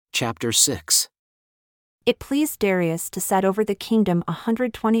Chapter 6. It pleased Darius to set over the kingdom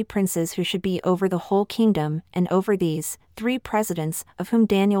 120 princes who should be over the whole kingdom, and over these 3 presidents, of whom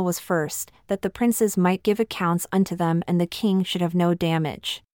Daniel was first, that the princes might give accounts unto them and the king should have no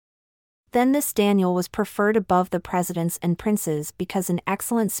damage. Then this Daniel was preferred above the presidents and princes because an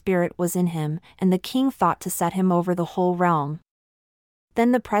excellent spirit was in him, and the king thought to set him over the whole realm.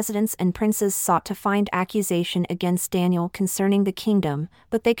 Then the presidents and princes sought to find accusation against Daniel concerning the kingdom,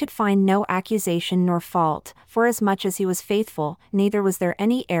 but they could find no accusation nor fault, forasmuch as he was faithful, neither was there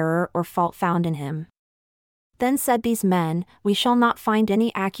any error or fault found in him. Then said these men, We shall not find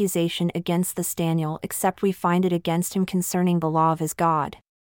any accusation against this Daniel except we find it against him concerning the law of his God.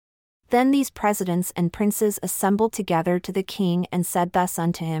 Then these presidents and princes assembled together to the king and said thus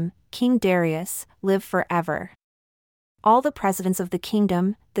unto him, King Darius, live forever. All the presidents of the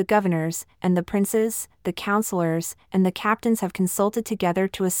kingdom, the governors, and the princes, the counselors, and the captains have consulted together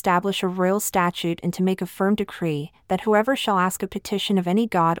to establish a royal statute and to make a firm decree, that whoever shall ask a petition of any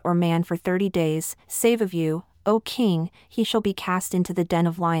god or man for 30 days, save of you, O king, he shall be cast into the den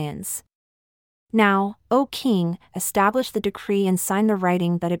of lions. Now, O king, establish the decree and sign the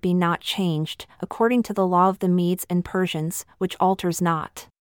writing that it be not changed, according to the law of the Medes and Persians, which alters not.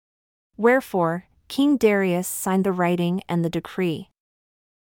 Wherefore, King Darius signed the writing and the decree.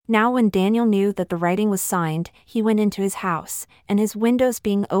 Now when Daniel knew that the writing was signed, he went into his house, and his windows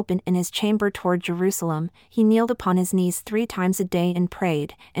being open in his chamber toward Jerusalem, he kneeled upon his knees 3 times a day and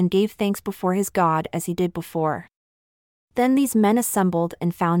prayed, and gave thanks before his God as he did before. Then these men assembled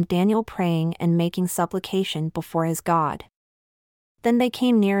and found Daniel praying and making supplication before his God. Then they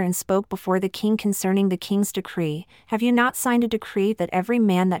came near and spoke before the king concerning the king's decree, Have you not signed a decree that every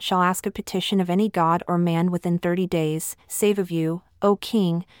man that shall ask a petition of any god or man within 30 days, save of you, O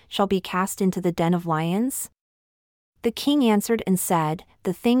king, shall be cast into the den of lions? The king answered and said,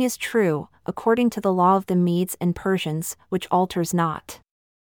 The thing is true, according to the law of the Medes and Persians, which alters not.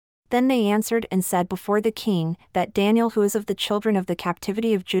 Then they answered and said before the king, That Daniel who is of the children of the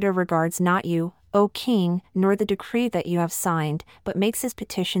captivity of Judah regards not you, O king, nor the decree that you have signed, but makes his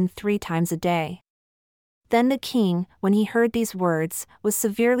petition 3 times a day. Then the king, when he heard these words, was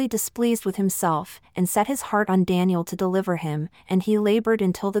severely displeased with himself, and set his heart on Daniel to deliver him, and he labored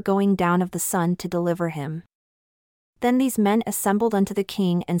until the going down of the sun to deliver him. Then these men assembled unto the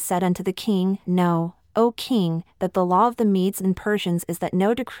king and said unto the king, Know, O king, that the law of the Medes and Persians is that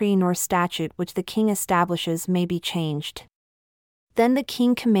no decree nor statute which the king establishes may be changed. Then the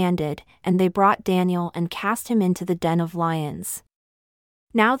king commanded, and they brought Daniel and cast him into the den of lions.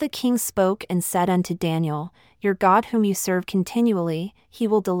 Now the king spoke and said unto Daniel, Your God whom you serve continually, he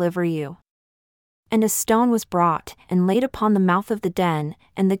will deliver you. And a stone was brought, and laid upon the mouth of the den,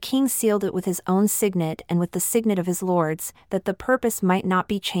 and the king sealed it with his own signet and with the signet of his lords, that the purpose might not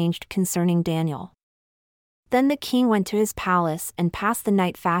be changed concerning Daniel. Then the king went to his palace and passed the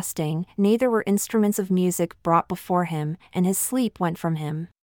night fasting, neither were instruments of music brought before him, and his sleep went from him.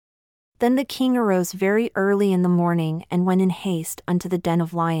 Then the king arose very early in the morning and went in haste unto the den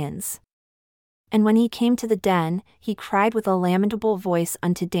of lions. And when he came to the den, he cried with a lamentable voice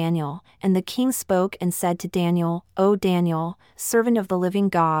unto Daniel, and the king spoke and said to Daniel, O Daniel, servant of the living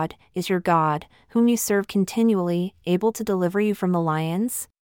God, is your God, whom you serve continually, able to deliver you from the lions?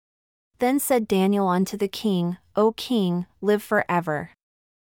 Then said Daniel unto the king, O king, live forever.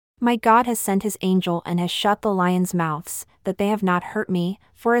 My God has sent his angel and has shut the lions' mouths, that they have not hurt me,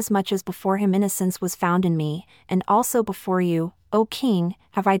 forasmuch as before him innocence was found in me, and also before you, O king,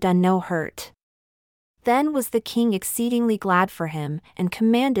 have I done no hurt. Then was the king exceedingly glad for him, and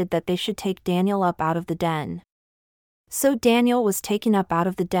commanded that they should take Daniel up out of the den. So Daniel was taken up out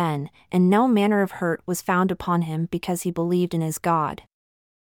of the den, and no manner of hurt was found upon him because he believed in his God.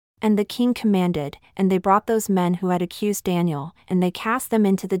 And the king commanded, and they brought those men who had accused Daniel, and they cast them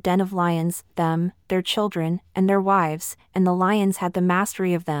into the den of lions, them, their children, and their wives, and the lions had the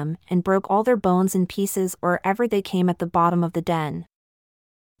mastery of them, and broke all their bones in pieces or ever they came at the bottom of the den.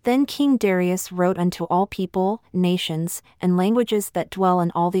 Then King Darius wrote unto all people, nations, and languages that dwell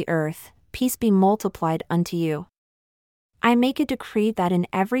in all the earth, Peace be multiplied unto you. I make a decree that in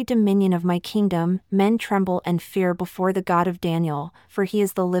every dominion of my kingdom men tremble and fear before the God of Daniel, for he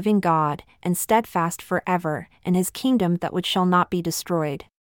is the living God, and steadfast forever, and his kingdom that which shall not be destroyed.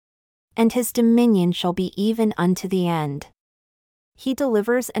 And his dominion shall be even unto the end. He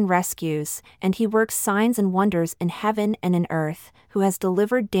delivers and rescues, and he works signs and wonders in heaven and in earth, who has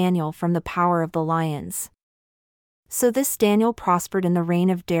delivered Daniel from the power of the lions. So this Daniel prospered in the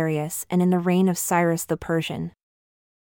reign of Darius and in the reign of Cyrus the Persian.